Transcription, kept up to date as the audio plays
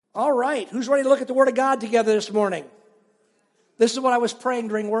All right, who's ready to look at the Word of God together this morning? This is what I was praying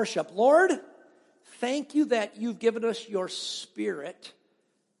during worship. Lord, thank you that you've given us your Spirit,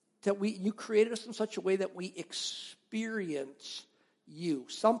 that you created us in such a way that we experience you.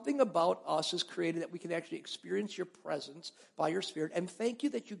 Something about us is created that we can actually experience your presence by your Spirit. And thank you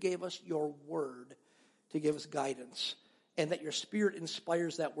that you gave us your Word to give us guidance, and that your Spirit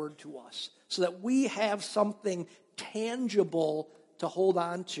inspires that Word to us so that we have something tangible to hold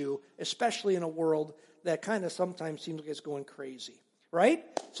on to, especially in a world that kind of sometimes seems like it's going crazy, right?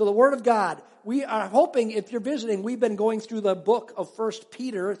 So the Word of God, we are hoping, if you're visiting, we've been going through the book of 1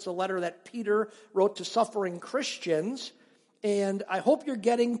 Peter. It's a letter that Peter wrote to suffering Christians, and I hope you're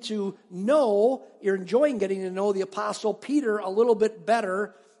enjoying getting to know the Apostle Peter a little bit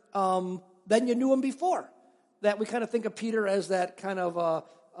better than you knew him before. That we kind of think of Peter as that kind of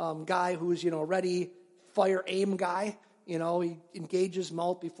guy who's, ready, fire, aim guy. He engages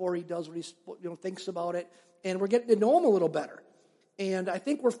mouth before he does what he thinks about it. And we're getting to know him a little better. And I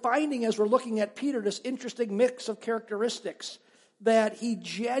think we're finding, as we're looking at Peter, this interesting mix of characteristics, that he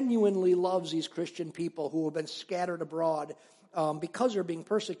genuinely loves these Christian people who have been scattered abroad because they're being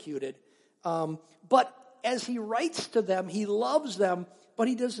persecuted. But as he writes to them, he loves them, but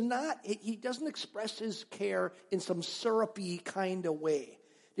he doesn't express his care in some syrupy kind of way.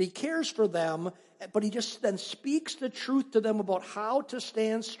 He cares for them, but he just then speaks the truth to them about how to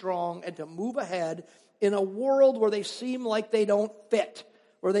stand strong and to move ahead in a world where they seem like they don't fit,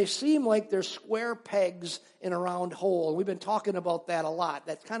 where they seem like they're square pegs in a round hole. And we've been talking about that a lot.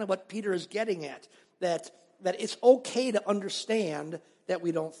 That's kind of what Peter is getting at, that it's okay to understand that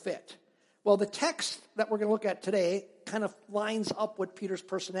we don't fit. Well, the text that we're going to look at today kind of lines up with Peter's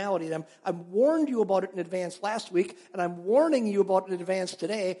personality. And I warned you about it in advance last week, and I'm warning you about it in advance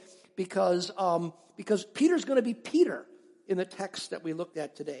today because Peter's going to be Peter in the text that we looked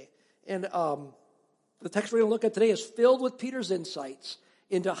at today. And the text we're going to look at today is filled with Peter's insights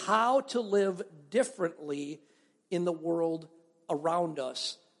into how to live differently in the world around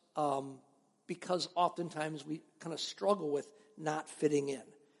us, because oftentimes we kind of struggle with not fitting in.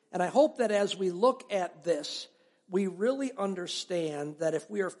 And I hope that as we look at this, we really understand that if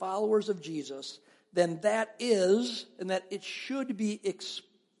we are followers of Jesus, then that is, and that it should be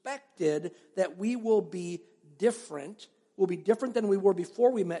expected that we will be different. We'll be different than we were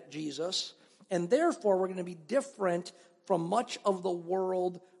before we met Jesus, and therefore we're going to be different from much of the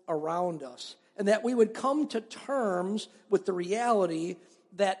world around us. And that we would come to terms with the reality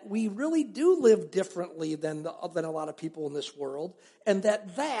that we really do live differently than a lot of people in this world, and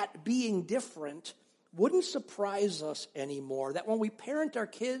that being different wouldn't surprise us anymore. That when we parent our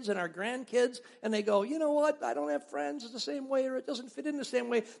kids and our grandkids and they go, you know what, I don't have friends the same way, or it doesn't fit in the same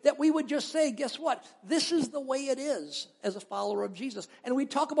way, that we would just say, guess what, this is the way it is as a follower of Jesus. And we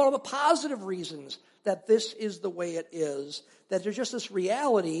talk about all the positive reasons that this is the way it is, that there's just this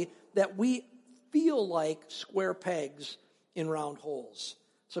reality that we feel like square pegs in round holes.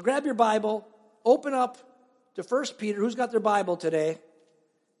 So grab your Bible, open up to 1 Peter. Who's got their Bible today?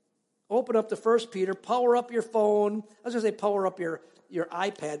 Open up to 1 Peter, power up your phone. I was going to say power up your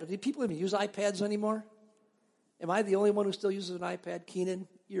iPad, but do people even use iPads anymore? Am I the only one who still uses an iPad? Keenan,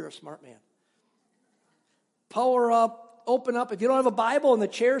 you're a smart man. Power up, open up. If you don't have a Bible and the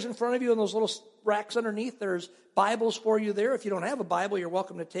chairs in front of you and those little racks underneath, there's Bibles for you there. If you don't have a Bible, you're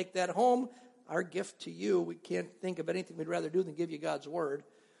welcome to take that home. Our gift to you, we can't think of anything we'd rather do than give you God's Word.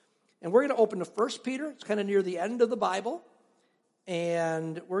 And we're going to open to 1 Peter. It's kind of near the end of the Bible.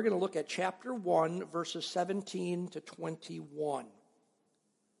 And we're going to look at chapter 1, verses 17 to 21.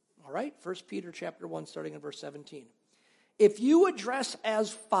 All right, 1 Peter chapter 1, starting in verse 17. If you address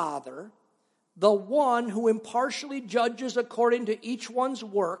as Father the one who impartially judges according to each one's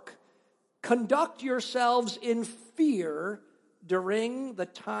work, conduct yourselves in fear during the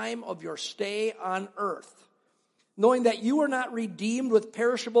time of your stay on earth, knowing that you are not redeemed with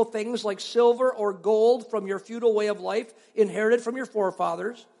perishable things like silver or gold from your futile way of life inherited from your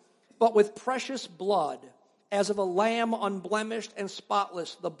forefathers, but with precious blood, as of a lamb unblemished and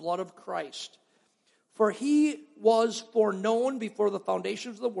spotless, the blood of Christ. For he was foreknown before the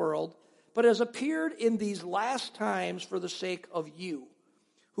foundations of the world, but has appeared in these last times for the sake of you,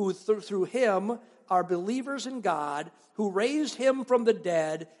 who through him are believers in God, who raised him from the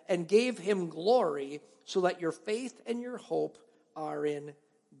dead and gave him glory, so that your faith and your hope are in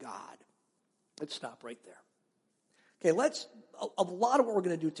God. Let's stop right there. Okay, a lot of what we're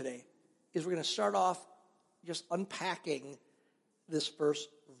going to do today is we're going to start off just unpacking this first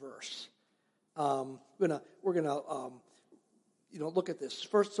verse. We're going to look at this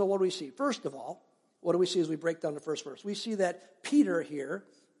first. So what do we see? First of all, what do we see as we break down the first verse? We see that Peter here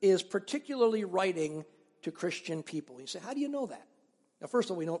is particularly writing to Christian people. You say, how do you know that? Now, first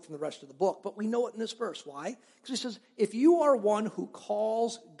of all, we know it from the rest of the book, but we know it in this verse. Why? Because he says, if you are one who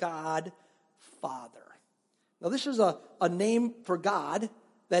calls God Father. Now, this is a name for God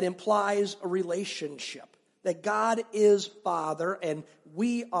that implies a relationship. That God is Father and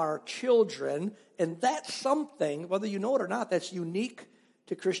we are children. And that's something, whether you know it or not, that's unique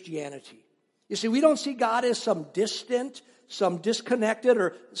to Christianity. You see, we don't see God as some distant, some disconnected,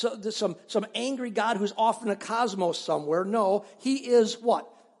 or some angry God who's off in a cosmos somewhere. No, he is what?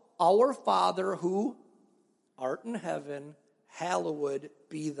 Our Father who art in heaven, hallowed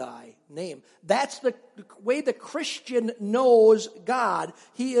be thy name. That's the way the Christian knows God.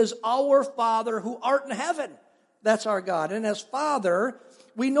 He is our Father who art in heaven. That's our God. And as Father,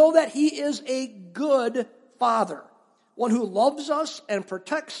 we know that he is a good Father. One who loves us and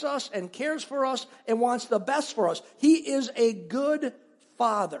protects us and cares for us and wants the best for us. He is a good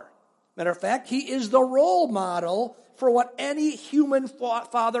Father. Matter of fact, he is the role model for what any human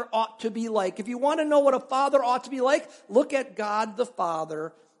father ought to be like. If you want to know what a father ought to be like, look at God the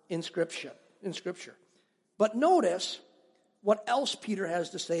Father in Scripture. But notice what else Peter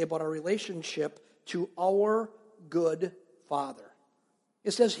has to say about our relationship to our good Father.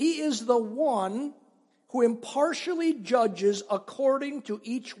 It says, he is the one who impartially judges according to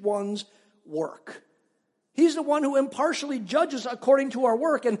each one's work. He's the one who impartially judges according to our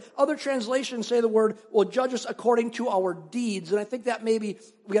work. And other translations say the word will judge us according to our deeds. And I think that maybe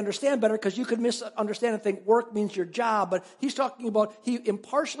we understand better because you could misunderstand and think work means your job. But he's talking about he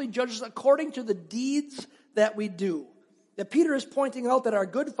impartially judges according to the deeds that we do. That Peter is pointing out that our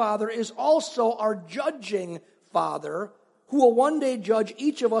good Father is also our judging Father who will one day judge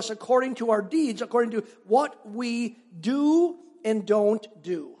each of us according to our deeds, according to what we do and don't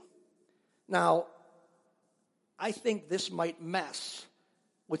do. Now, I think this might mess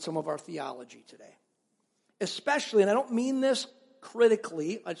with some of our theology today. Especially, and I don't mean this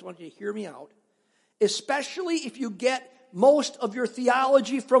critically, I just want you to hear me out, especially if you get most of your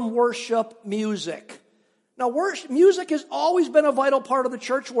theology from worship music. Now, music has always been a vital part of the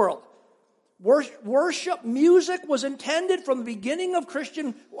church world. Worship music was intended from the beginning of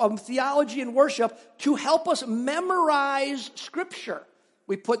Christian theology and worship to help us memorize Scripture.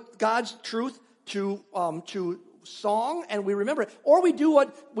 We put God's truth to song and we remember it. Or we do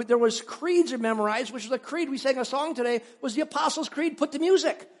what there was creeds to memorize, which is a creed we sang a song today, was the Apostles' Creed put to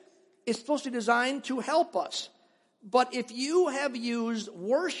music. It's supposed to be designed to help us. But if you have used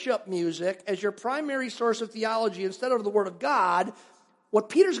worship music as your primary source of theology instead of the Word of God, what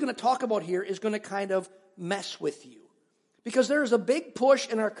Peter's going to talk about here is going to kind of mess with you. Because there is a big push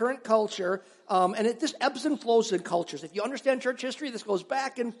in our current culture, and this ebbs and flows in cultures. If you understand church history, this goes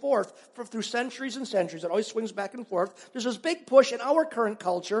back and forth through centuries and centuries. It always swings back and forth. There's this big push in our current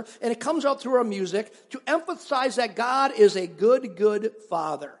culture, and it comes out through our music, to emphasize that God is a good, good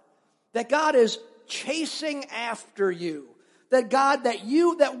Father. That God is chasing after you.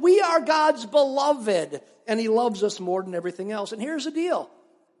 That we are God's beloved, and he loves us more than everything else. And here's the deal.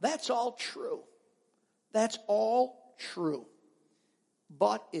 That's all true. That's all true.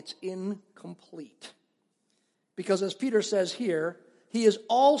 But it's incomplete. Because as Peter says here, he is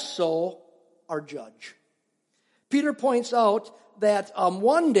also our judge. Peter points out that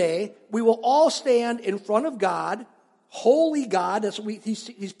one day we will all stand in front of God, holy God, that's what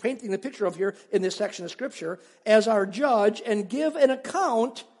he's painting the picture of here in this section of Scripture, as our judge, and give an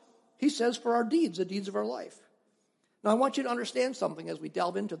account, he says, for our deeds, the deeds of our life. Now, I want you to understand something as we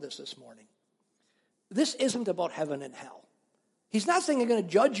delve into this morning. This isn't about heaven and hell. He's not saying he's going to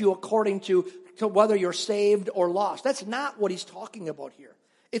judge you according to whether you're saved or lost. That's not what he's talking about here.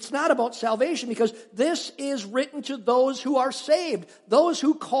 It's not about salvation, because this is written to those who are saved, those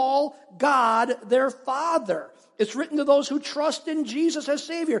who call God their Father. It's written to those who trust in Jesus as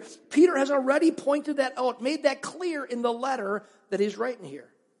Savior. Peter has already pointed that out, made that clear in the letter that he's writing here.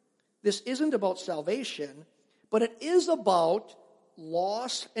 This isn't about salvation, but it is about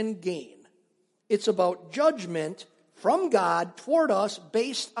loss and gain. It's about judgment from God toward us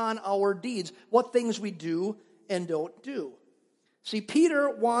based on our deeds, what things we do and don't do. See, Peter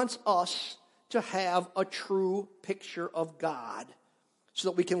wants us to have a true picture of God so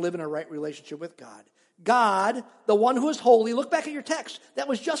that we can live in a right relationship with God. God, the one who is holy, look back at your text. That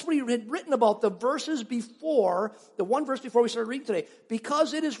was just what he had written about the verses before, the one verse before we started reading today.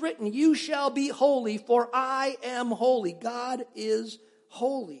 Because it is written, you shall be holy, for I am holy. God is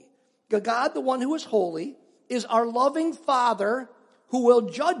holy. God, the one who is holy, is our loving Father who will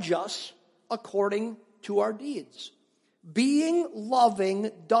judge us according to our deeds. Being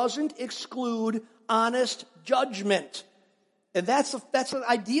loving doesn't exclude honest judgment. And that's an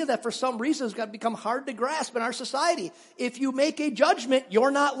idea that for some reason has got to become hard to grasp in our society. If you make a judgment,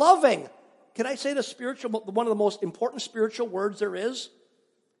 you're not loving. Can I say one of the most important spiritual words there is?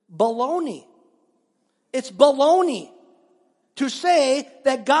 Baloney. It's baloney to say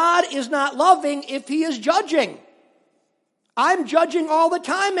that God is not loving if he is judging. I'm judging all the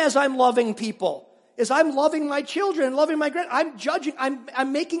time as I'm loving people. As I'm loving my children, loving my I'm judging.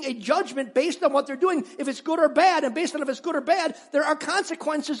 I'm making a judgment based on what they're doing, if it's good or bad. And based on if it's good or bad, there are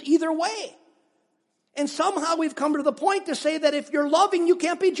consequences either way. And somehow we've come to the point to say that if you're loving, you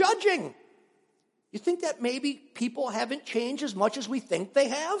can't be judging. You think that maybe people haven't changed as much as we think they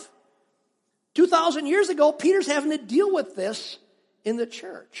have? 2,000 years ago, Peter's having to deal with this in the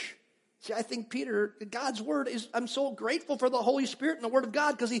church. See, I think Peter, God's word is, I'm so grateful for the Holy Spirit and the word of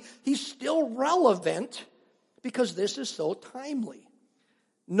God because he's still relevant because this is so timely.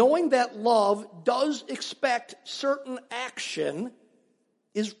 Knowing that love does expect certain action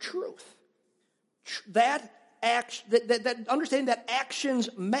is truth. That understanding that actions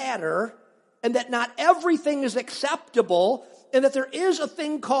matter and that not everything is acceptable and that there is a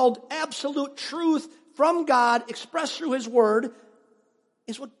thing called absolute truth from God expressed through his word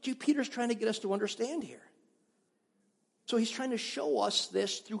is what Peter's trying to get us to understand here. So he's trying to show us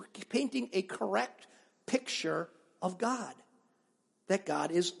this through painting a correct picture of God. That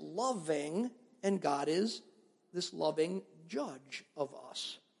God is loving and God is this loving judge of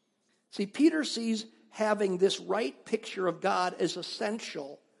us. See, Peter sees having this right picture of God as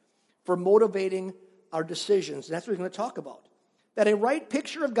essential for motivating our decisions. And that's what we're going to talk about. That a right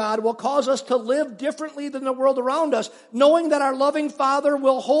picture of God will cause us to live differently than the world around us. Knowing that our loving Father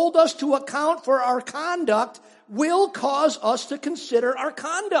will hold us to account for our conduct will cause us to consider our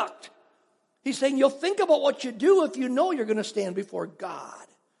conduct. He's saying you'll think about what you do if you know you're going to stand before God.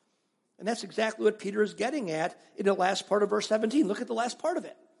 And that's exactly what Peter is getting at in the last part of verse 17. Look at the last part of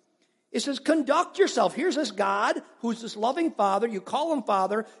it. It says, conduct yourself. Here's this God who's this loving Father. You call him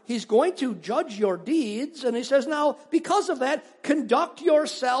Father. He's going to judge your deeds. And he says, now, because of that, conduct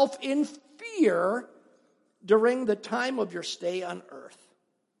yourself in fear during the time of your stay on earth.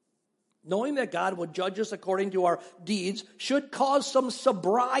 Knowing that God will judge us according to our deeds should cause some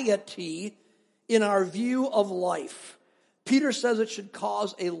sobriety in our view of life. Peter says it should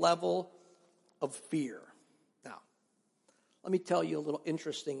cause a level of fear. Let me tell you a little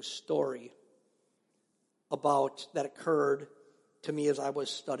interesting story that occurred to me as I was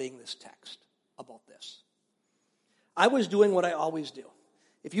studying this text about this. I was doing what I always do.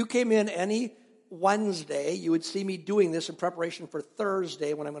 If you came in any Wednesday, you would see me doing this in preparation for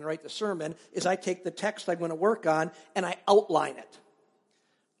Thursday when I'm going to write the sermon, is I take the text I'm going to work on and I outline it.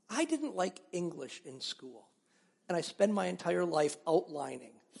 I didn't like English in school, and I spend my entire life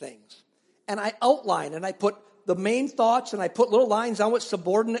outlining things. And I outline and I put the main thoughts, and I put little lines on with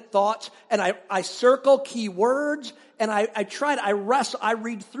subordinate thoughts, and I circle key words, and I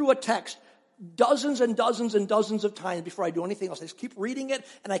read through a text dozens and dozens and dozens of times before I do anything else. I just keep reading it,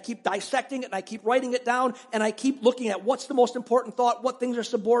 and I keep dissecting it, and I keep writing it down, and I keep looking at what's the most important thought, what things are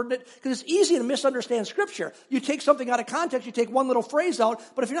subordinate, because it's easy to misunderstand Scripture. You take something out of context, you take one little phrase out,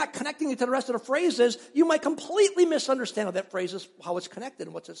 but if you're not connecting it to the rest of the phrases, you might completely misunderstand how that phrase is, how it's connected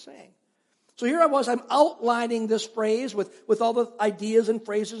and what's it saying. So here I was, I'm outlining this phrase with all the ideas and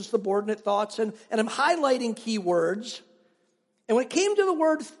phrases, subordinate thoughts, and I'm highlighting key words. And when it came to the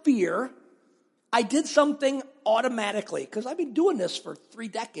word fear, I did something automatically, because I've been doing this for 3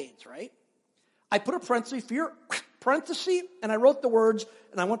 decades, right? I put a parenthesis, fear, parenthesis, and I wrote the words,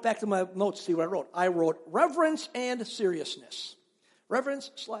 and I went back to my notes to see what I wrote. I wrote reverence and seriousness.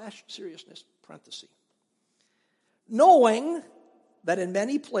 Reverence/seriousness, parenthesis. Knowing that in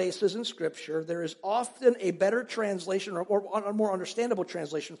many places in Scripture, there is often a better translation or a more understandable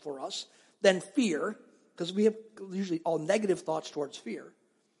translation for us than fear, because we have usually all negative thoughts towards fear.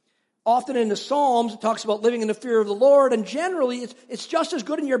 Often in the Psalms, it talks about living in the fear of the Lord, and generally it's just as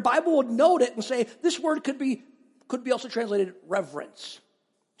good, and your Bible would note it and say, this word could be also translated reverence.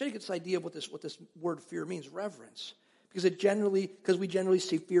 So you get this idea of what this word fear means, reverence, because we generally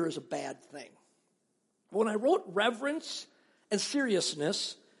see fear as a bad thing. When I wrote reverence and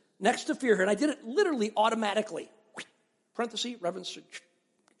seriousness next to fear here, and I did it literally automatically. Parenthesis, reverence,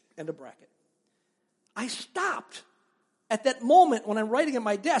 end of bracket. I stopped at that moment when I'm writing at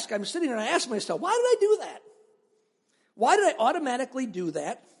my desk. I'm sitting there and I ask myself, why did I do that? Why did I automatically do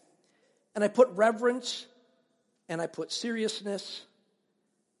that? And I put reverence and I put seriousness,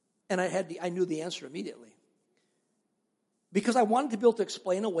 and I knew the answer immediately. Because I wanted to be able to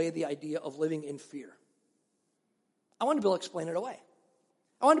explain away the idea of living in fear. I wanted to be able to explain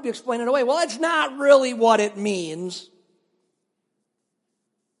it away. Well, that's not really what it means.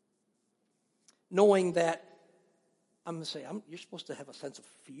 knowing that, I'm going to say, you're supposed to have a sense of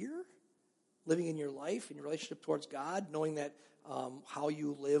fear living in your life, in your relationship towards God, knowing that how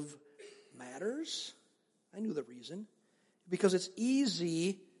you live matters. I knew the reason. Because it's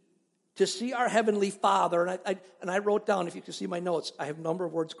easy to see our Heavenly Father, and I wrote down, if you can see my notes, I have a number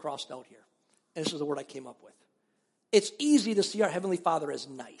of words crossed out here. And this is the word I came up with. It's easy to see our Heavenly Father as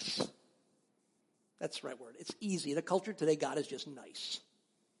nice. That's the right word. It's easy. In a culture today, God is just nice.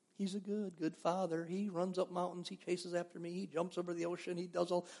 He's a good Father. He runs up mountains. He chases after me. He jumps over the ocean. He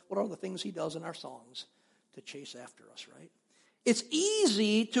does what are the things he does in our songs to chase after us, right? It's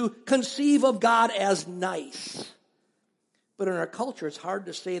easy to conceive of God as nice. But in our culture, it's hard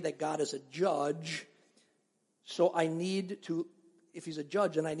to say that God is a judge. So if he's a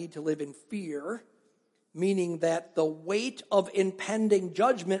judge, then I need to live in fear, meaning that the weight of impending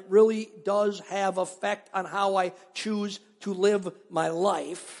judgment really does have effect on how I choose to live my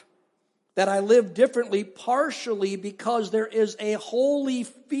life. That I live differently partially because there is a holy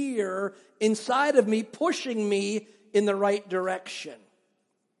fear inside of me pushing me in the right direction.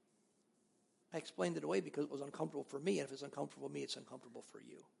 I explained it away because it was uncomfortable for me, and if it's uncomfortable for me, it's uncomfortable for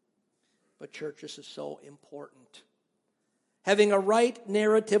you. But church, this is so important. Having a right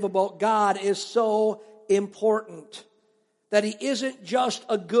narrative about God is so important. That he isn't just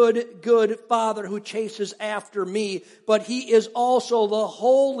a good Father who chases after me, but he is also the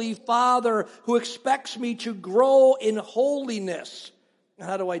Holy Father who expects me to grow in holiness. And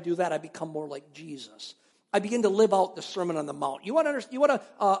how do I do that? I become more like Jesus. I begin to live out the Sermon on the Mount. You want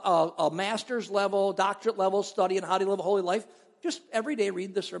a master's level, doctorate level study on how to live a holy life? Just every day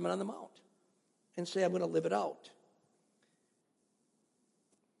read the Sermon on the Mount and say, I'm going to live it out.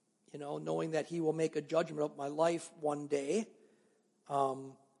 Knowing that he will make a judgment of my life one day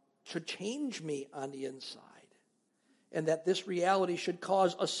should change me on the inside. And that this reality should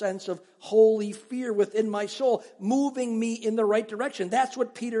cause a sense of holy fear within my soul, moving me in the right direction. That's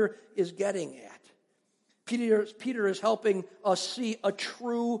what Peter is getting at. Peter is helping us see a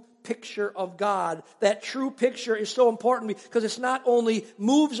true picture of God. That true picture is so important because it's not only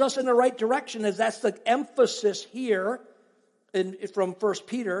moves us in the right direction, as that's the emphasis here from 1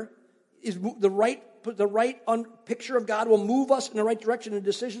 Peter, is the right picture of God will move us in the right direction in the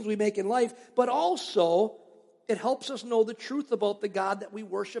decisions we make in life, but also it helps us know the truth about the God that we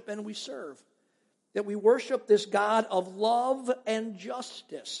worship and we serve. That we worship this God of love and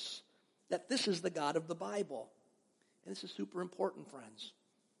justice. That this is the God of the Bible. And this is super important, friends.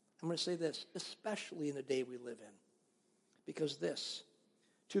 I'm going to say this, especially in the day we live in. Because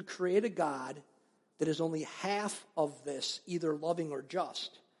to create a God that is only half of this, either loving or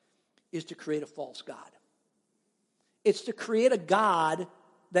just, is to create a false God. It's to create a God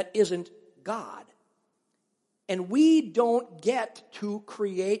that isn't God. And we don't get to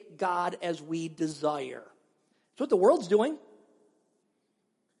create God as we desire. That's what the world's doing.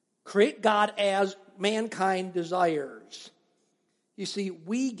 Create God as mankind desires. You see,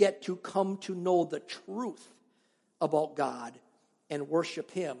 we get to come to know the truth about God and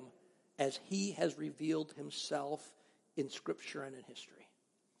worship him as he has revealed himself in Scripture and in history.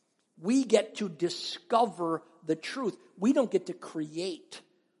 We get to discover the truth. We don't get to create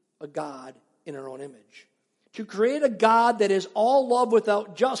a God in our own image. To create a God that is all love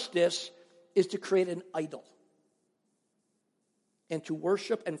without justice is to create an idol. And to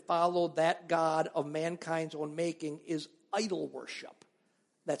worship and follow that God of mankind's own making is idol worship.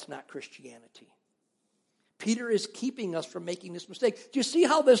 That's not Christianity. Peter is keeping us from making this mistake. Do you see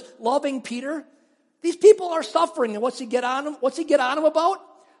how this loving Peter? These people are suffering, and what's he get on them? What's he get on them about?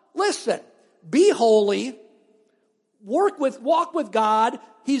 Listen, be holy, walk with God.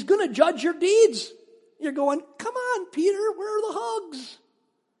 He's going to judge your deeds. You're going, come on, Peter, where are the hugs?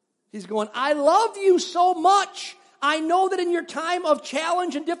 He's going, I love you so much. I know that in your time of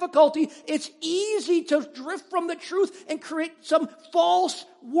challenge and difficulty, it's easy to drift from the truth and create some false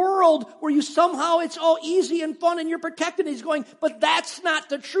world where it's all easy and fun and you're protected. He's going, but that's not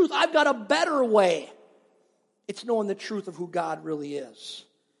the truth. I've got a better way. It's knowing the truth of who God really is.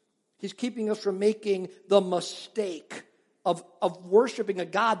 He's keeping us from making the mistake of worshiping a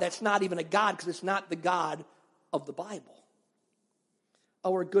God that's not even a God because it's not the God of the Bible.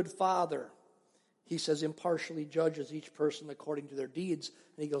 Our good Father, he says, impartially judges each person according to their deeds.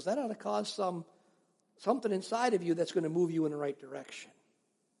 And he goes, that ought to cause something inside of you that's going to move you in the right direction.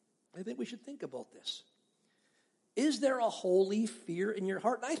 I think we should think about this. Is there a holy fear in your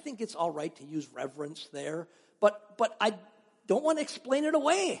heart? And I think it's all right to use reverence there, but I don't want to explain it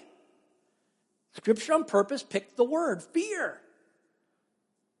away. Scripture on purpose picked the word, fear.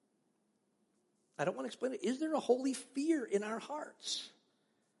 I don't want to explain it. Is there a holy fear in our hearts?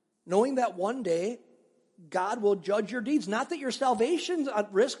 knowing that one day God will judge your deeds. Not that your salvation's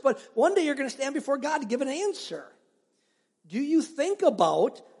at risk, but one day you're going to stand before God to give an answer. Do you think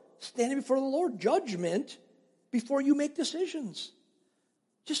about standing before the Lord, judgment, before you make decisions?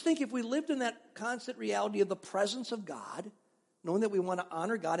 Just think if we lived in that constant reality of the presence of God, knowing that we want to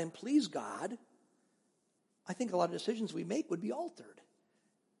honor God and please God, I think a lot of decisions we make would be altered.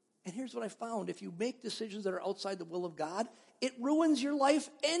 And here's what I found. If you make decisions that are outside the will of God, it ruins your life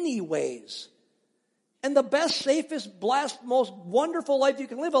anyways. And the best, safest, blessed, most wonderful life you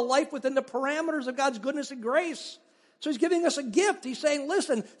can live, a life within the parameters of God's goodness and grace. So he's giving us a gift. He's saying,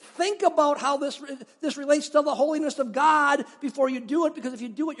 listen, think about how this relates to the holiness of God before you do it, because if you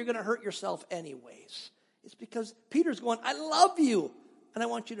do it, you're going to hurt yourself anyways. It's because Peter's going, I love you, and I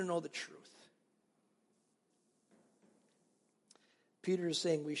want you to know the truth. Peter is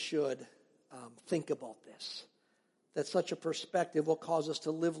saying we should think about this, that such a perspective will cause us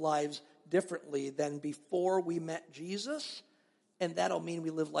to live lives differently than before we met Jesus, and that'll mean we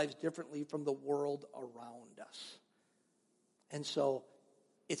live lives differently from the world around us. And so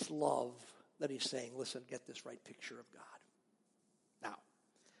it's love that he's saying, listen, get this right picture of God. Now,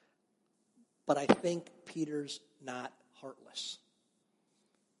 but I think Peter's not heartless.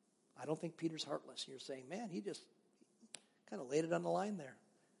 I don't think Peter's heartless. You're saying, man, he just kind of laid it on the line there.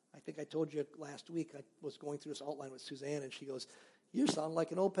 I think I told you last week, I was going through this outline with Suzanne, and she goes, you sound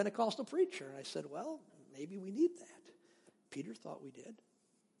like an old Pentecostal preacher. And I said, well, maybe we need that. Peter thought we did.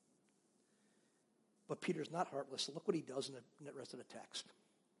 But Peter's not heartless. So look what he does in the rest of the text.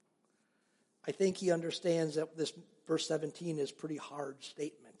 I think he understands that this verse 17 is a pretty hard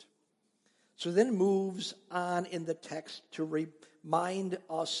statement. So then moves on in the text to remind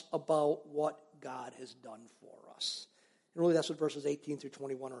us about what God has done for us. And really that's what verses 18 through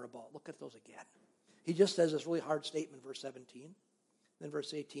 21 are about. Look at those again. He just says this really hard statement, verse 17. Then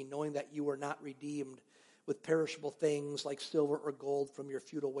verse 18, knowing that you were not redeemed with perishable things like silver or gold from your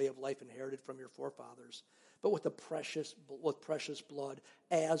futile way of life inherited from your forefathers, but with precious blood,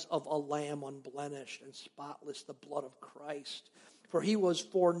 as of a lamb unblemished and spotless, the blood of Christ. For he was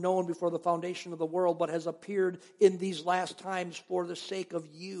foreknown before the foundation of the world, but has appeared in these last times for the sake of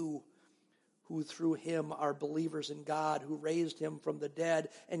you, who through him are believers in God, who raised him from the dead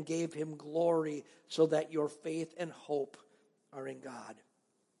and gave him glory, so that your faith and hope are in God.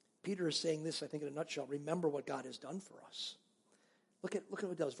 Peter is saying this, I think, in a nutshell. Remember what God has done for us. Look at what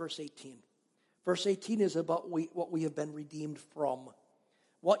it does, verse 18. Verse 18 is about what we have been redeemed from.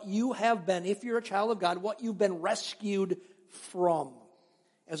 What you have been, if you're a child of God, what you've been rescued from.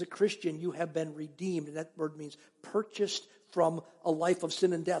 As a Christian, you have been redeemed, and that word means purchased from a life of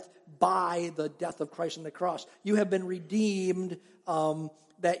sin and death by the death of Christ on the cross. You have been redeemed from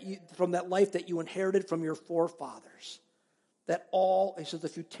that life that you inherited from your forefathers. He says, the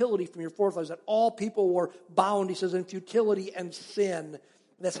futility from your forefathers, that all people were bound, he says, in futility and sin.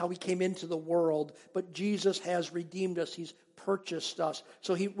 That's how we came into the world. But Jesus has redeemed us. He's purchased us.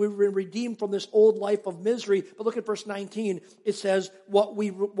 So we've been redeemed from this old life of misery. But look at verse 19. It says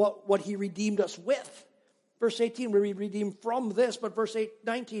what he redeemed us with. Verse 18, we were redeemed from this. But verse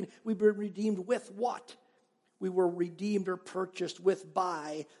 19, we've been redeemed with what? We were redeemed or purchased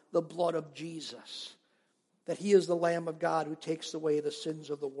by the blood of Jesus. That he is the Lamb of God who takes away the sins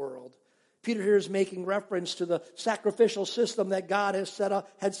of the world. Peter here is making reference to the sacrificial system that God had set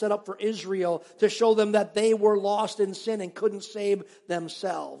up for Israel to show them that they were lost in sin and couldn't save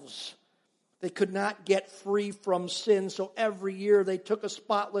themselves. They could not get free from sin, so every year they took a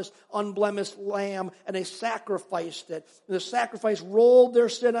spotless, unblemished lamb and they sacrificed it. And the sacrifice rolled their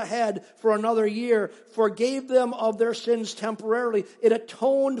sin ahead for another year, forgave them of their sins temporarily. It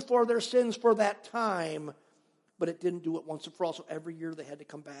atoned for their sins for that time, but it didn't do it once and for all, so every year they had to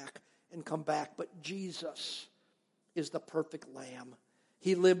come back. But Jesus is the perfect lamb.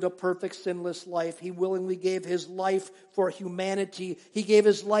 He lived a perfect sinless life. He willingly gave his life for humanity. He gave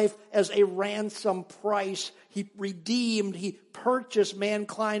his life as a ransom price. He redeemed, he purchased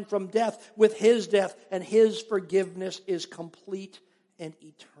mankind from death with his death, and his forgiveness is complete and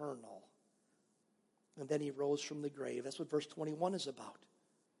eternal. And then he rose from the grave. That's what verse 21 is about.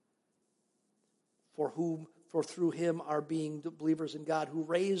 For through him are being believers in God, who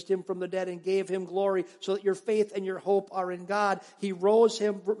raised him from the dead and gave him glory, so that your faith and your hope are in God.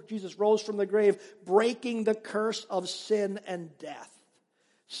 Jesus rose from the grave, breaking the curse of sin and death.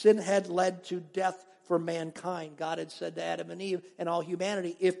 Sin had led to death for mankind. God had said to Adam and Eve and all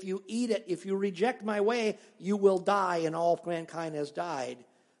humanity, if you eat it, if you reject my way, you will die, and all mankind has died.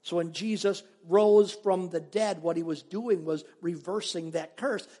 So when Jesus rose from the dead, what he was doing was reversing that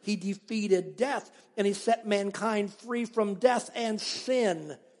curse. He defeated death, and he set mankind free from death and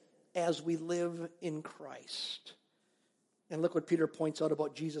sin. as we live in Christ. And look what Peter points out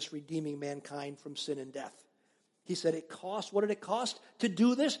about Jesus redeeming mankind from sin and death. He said what did it cost to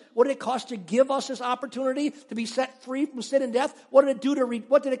do this? What did it cost to give us this opportunity to be set free from sin and death? What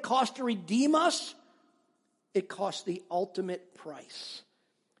did it cost to redeem us? It cost the ultimate price.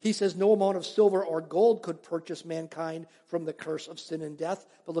 He says no amount of silver or gold could purchase mankind from the curse of sin and death.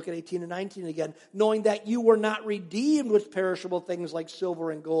 But look at 18 and 19 again. Knowing that you were not redeemed with perishable things like silver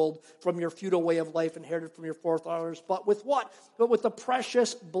and gold from your futile way of life inherited from your forefathers, but with what? But with the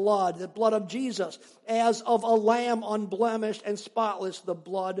precious blood, the blood of Jesus, as of a lamb unblemished and spotless, the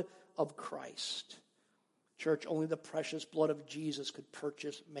blood of Christ. Church, only the precious blood of Jesus could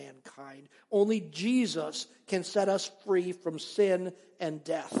purchase mankind. Only Jesus can set us free from sin and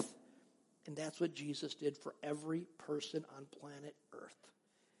death. And that's what Jesus did for every person on planet Earth.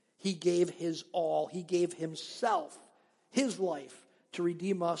 He gave his all. He gave himself, his life, to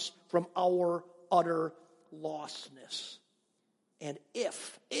redeem us from our utter lostness. And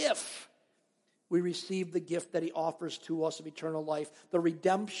if we receive the gift that he offers to us of eternal life, the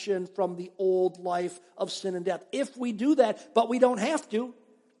redemption from the old life of sin and death. If we do that, but we don't have to.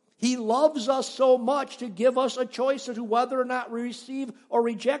 He loves us so much to give us a choice as to whether or not we receive or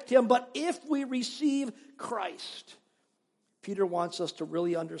reject him. But if we receive Christ, Peter wants us to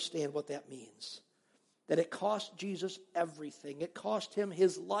really understand what that means. That it cost Jesus everything. It cost him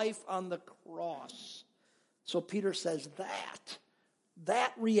his life on the cross. So Peter says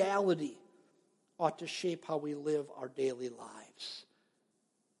that reality ought to shape how we live our daily lives.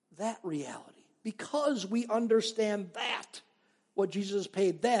 That reality. Because we understand that, what Jesus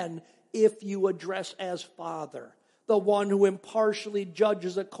paid, then, if you address as Father, the one who impartially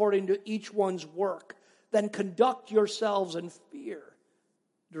judges according to each one's work, then conduct yourselves in fear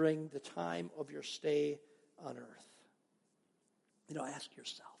during the time of your stay on earth. Ask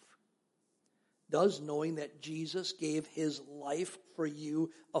yourself, does knowing that Jesus gave his life for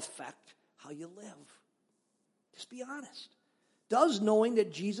you affect how you live? Just be honest. Does knowing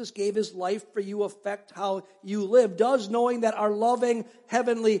that Jesus gave his life for you affect how you live? Does knowing that our loving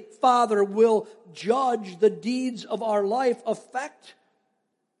heavenly Father will judge the deeds of our life affect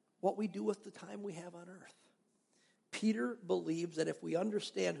what we do with the time we have on earth? Peter believes that if we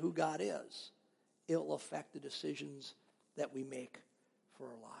understand who God is, it will affect the decisions that we make for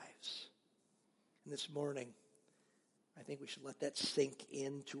our lives. And this morning, I think we should let that sink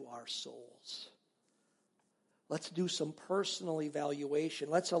into our souls. Let's do some personal evaluation.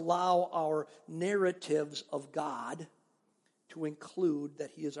 Let's allow our narratives of God to include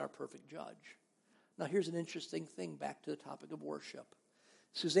that he is our perfect judge. Now, here's an interesting thing back to the topic of worship.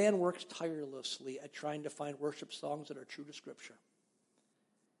 Suzanne works tirelessly at trying to find worship songs that are true to Scripture.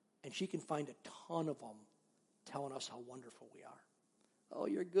 And she can find a ton of them telling us how wonderful we are. Oh,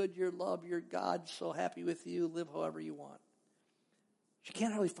 you're good, you're loved, you're God, so happy with you, live however you want. She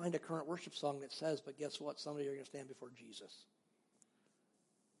can't hardly find a current worship song that says, but guess what? Someday you're going to stand before Jesus.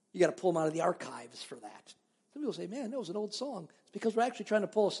 You got to pull them out of the archives for that. Some people say, man, that was an old song. It's because we're actually trying to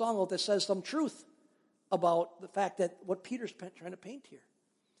pull a song out that says some truth about the fact that what Peter's trying to paint here.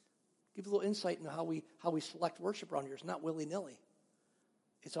 Give a little insight into how we select worship around here. It's not willy-nilly.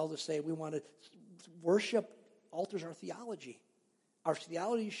 It's all to say we want to worship alters our theology. Our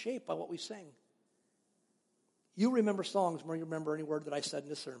theology is shaped by what we sing. You remember songs more than you remember any word that I said in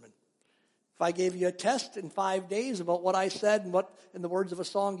this sermon. If I gave you a test in 5 days about what I said and what in the words of a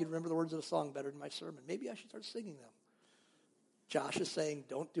song, you'd remember the words of a song better than my sermon. Maybe I should start singing them. Josh is saying,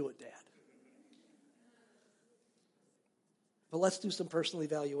 don't do it, Dad. But let's do some personal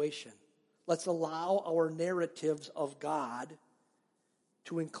evaluation. Let's allow our narratives of God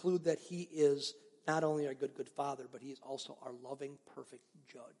to include that he is not only our good Father, but he is also our loving, perfect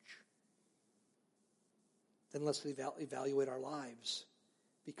judge. Then let's evaluate our lives,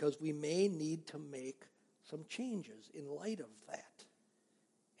 because we may need to make some changes in light of that.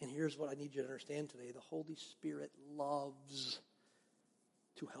 And here's what I need you to understand today. The Holy Spirit loves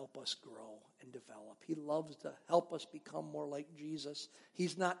to help us grow and develop. He loves to help us become more like Jesus.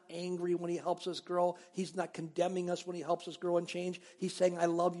 He's not angry when he helps us grow. He's not condemning us when he helps us grow and change. He's saying, I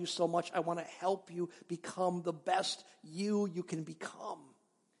love you so much. I want to help you become the best you can become,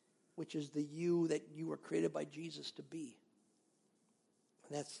 which is the you that you were created by Jesus to be.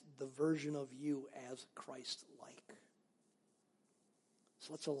 And that's the version of you as Christ-like.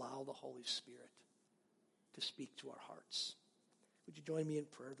 So let's allow the Holy Spirit to speak to our hearts. Would you join me in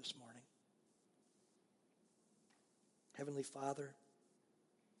prayer this morning? Heavenly Father,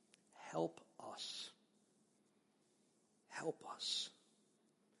 help us. Help us.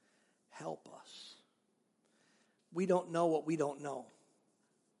 Help us. We don't know what we don't know.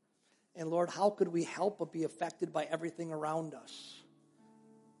 And Lord, how could we help but be affected by everything around us?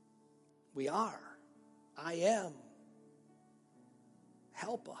 We are. I am.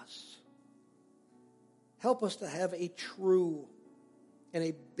 Help us. Help us to have a true and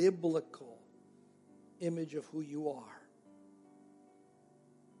a biblical image of who you are.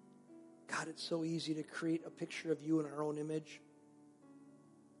 God, it's so easy to create a picture of you in our own image.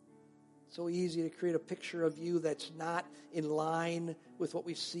 So easy to create a picture of you that's not in line with what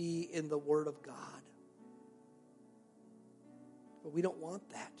we see in the Word of God. But we don't want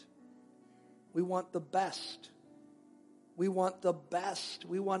that. We want the best. We want the best.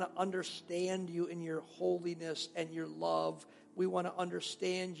 We want to understand you in your holiness and your love. We want to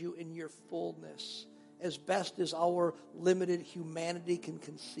understand you in your fullness as best as our limited humanity can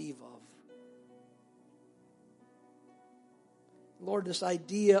conceive of. Lord, this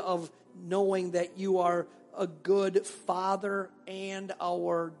idea of knowing that you are a good Father and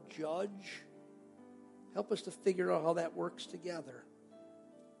our judge, help us to figure out how that works together.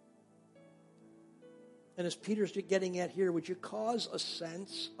 And as Peter's getting at here, would you cause a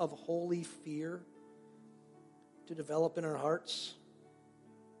sense of holy fear to develop in our hearts?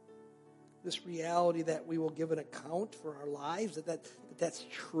 This reality that we will give an account for our lives, that's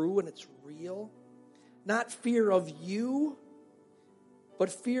true and it's real. Not fear of you, but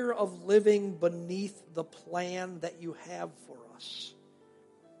fear of living beneath the plan that you have for us.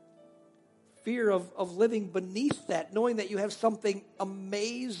 Fear of living beneath that, knowing that you have something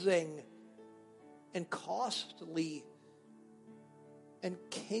amazing and costly and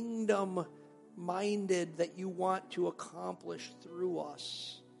kingdom-minded that you want to accomplish through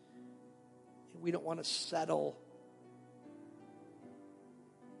us. And we don't want to settle.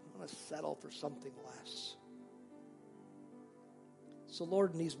 We want to settle for something less. So,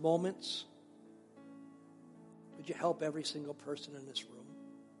 Lord, in these moments, would you help every single person in this room,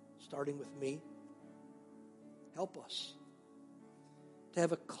 starting with me? Help us to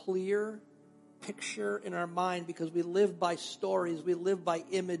have a clear picture in our mind, because we live by stories, we live by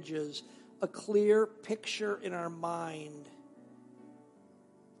images, a clear picture in our mind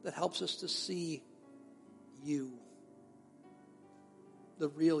that helps us to see you, the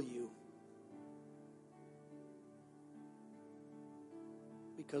real you.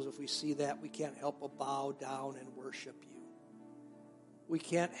 Because if we see that, we can't help but bow down and worship you. We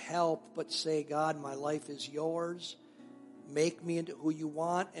can't help but say, God, my life is yours. Make me into who you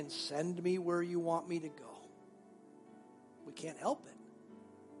want and send me where you want me to go. We can't help it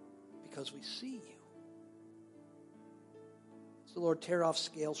because we see you. So, Lord, tear off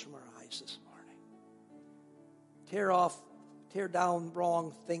scales from our eyes this morning. Tear down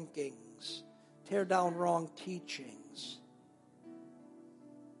wrong thinkings. Tear down wrong teachings.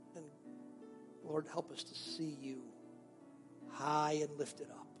 And, Lord, help us to see you high and lifted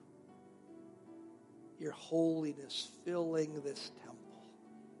up. Your holiness filling this temple.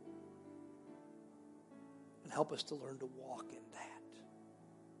 And help us to learn to walk in that.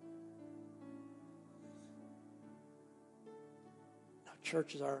 Now,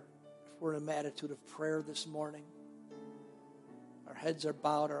 church, if we're in an attitude of prayer this morning, our heads are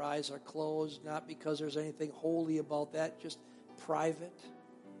bowed, our eyes are closed, not because there's anything holy about that, just private.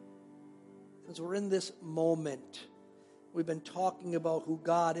 Because we're in this moment. We've been talking about who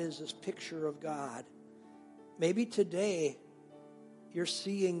God is, this picture of God. Maybe today you're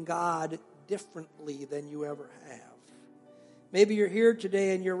seeing God differently than you ever have. Maybe you're here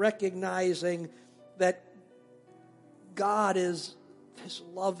today and you're recognizing that God is this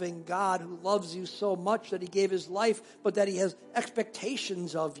loving God who loves you so much that he gave his life, but that he has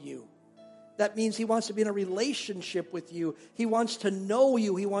expectations of you. That means he wants to be in a relationship with you. He wants to know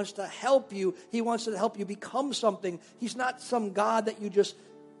you. He wants to help you. He wants to help you become something. He's not some God that you just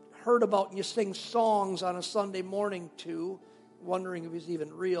heard about and you sing songs on a Sunday morning to, wondering if he's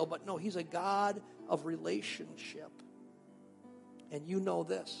even real. But no, he's a God of relationship. And you know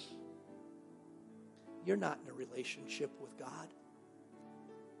this. You're not in a relationship with God.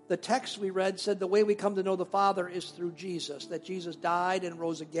 The text we read said the way we come to know the Father is through Jesus, that Jesus died and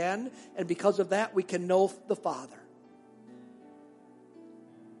rose again, and because of that we can know the Father.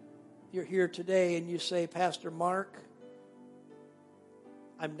 You're here today and you say, Pastor Mark,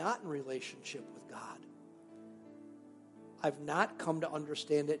 I'm not in relationship with God. I've not come to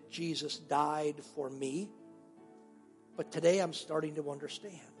understand that Jesus died for me, but today I'm starting to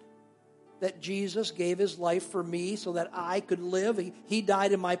understand that Jesus gave his life for me so that I could live. He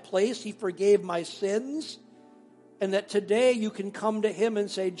died in my place. He forgave my sins. And that today you can come to him and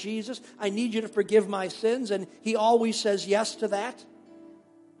say, Jesus, I need you to forgive my sins. And he always says yes to that.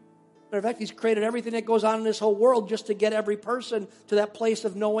 Matter of fact, he's created everything that goes on in this whole world just to get every person to that place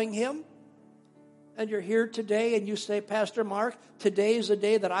of knowing him. And you're here today and you say, Pastor Mark, today is the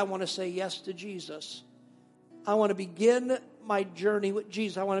day that I want to say yes to Jesus. I want to begin my journey with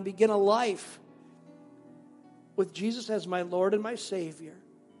Jesus. I want to begin a life with Jesus as my Lord and my Savior.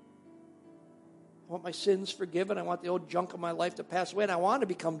 I want my sins forgiven. I want the old junk of my life to pass away. And I want to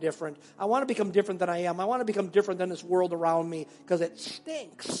become different. I want to become different than I am. I want to become different than this world around me because it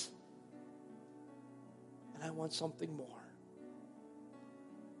stinks. And I want something more.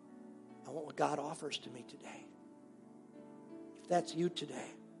 I want what God offers to me today. If that's you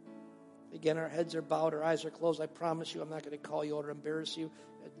today, again, our heads are bowed, our eyes are closed. I promise you I'm not going to call you out or embarrass you.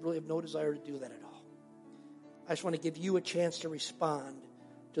 I really have no desire to do that at all. I just want to give you a chance to respond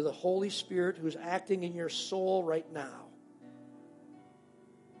to the Holy Spirit who's acting in your soul right now.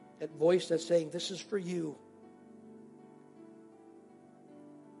 That voice that's saying, this is for you.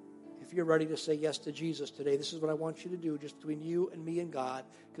 If you're ready to say yes to Jesus today, this is what I want you to do, just between you and me and God,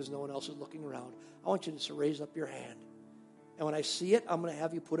 because no one else is looking around. I want you to just raise up your hand. And when I see it, I'm going to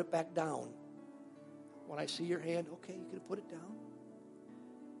have you put it back down. When I see your hand, okay, you can put it down.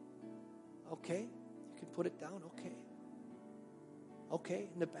 Okay, you can put it down. Okay. Okay,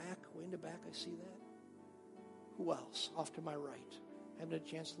 in the back, way in the back, I see that. Who else? Off to my right. I haven't had a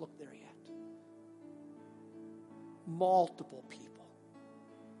chance to look there yet. Multiple people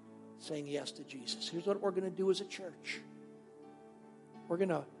saying yes to Jesus. Here's what we're going to do as a church. We're going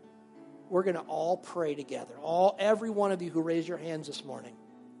to all pray together. Every one of you who raised your hands this morning.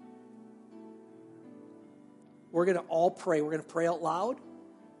 We're going to all pray. We're going to pray out loud,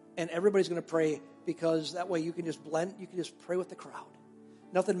 and everybody's going to pray because that way you can just blend. You can just pray with the crowd.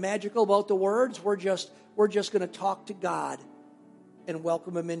 Nothing magical about the words. We're just going to talk to God and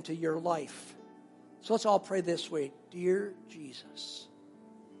welcome him into your life. So let's all pray this way. Dear Jesus,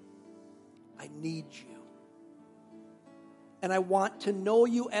 I need you. And I want to know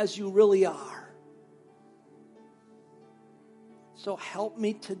you as you really are. So help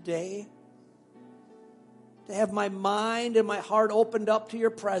me today to have my mind and my heart opened up to your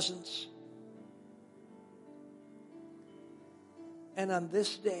presence. And on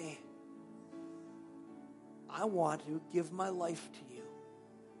this day, I want to give my life to you.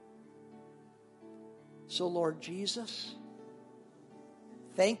 So, Lord Jesus,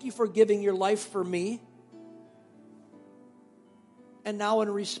 thank you for giving your life for me. And now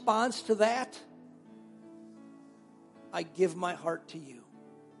in response to that, I give my heart to you.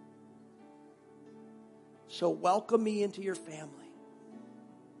 So welcome me into your family.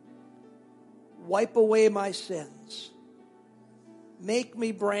 Wipe away my sins. Make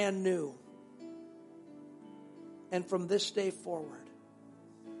me brand new. And from this day forward,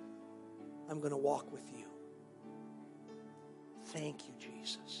 I'm going to walk with you. Thank you,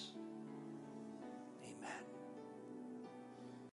 Jesus.